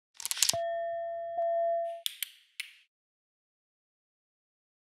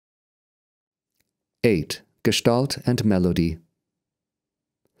8. Gestalt and melody.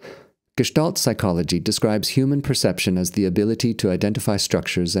 Gestalt psychology describes human perception as the ability to identify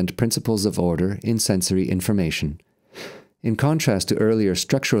structures and principles of order in sensory information. In contrast to earlier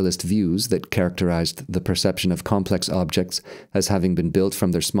structuralist views that characterized the perception of complex objects as having been built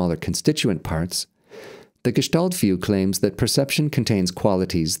from their smaller constituent parts, the Gestalt view claims that perception contains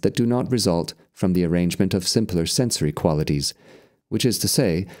qualities that do not result from the arrangement of simpler sensory qualities, which is to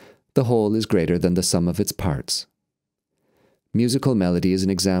say, the whole is greater than the sum of its parts. Musical melody is an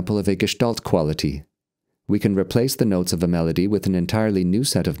example of a Gestalt quality. We can replace the notes of a melody with an entirely new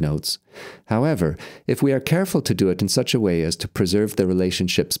set of notes. However, if we are careful to do it in such a way as to preserve the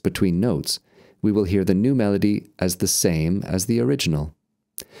relationships between notes, we will hear the new melody as the same as the original.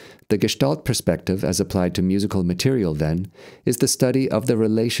 The Gestalt perspective, as applied to musical material, then, is the study of the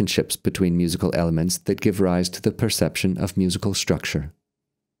relationships between musical elements that give rise to the perception of musical structure.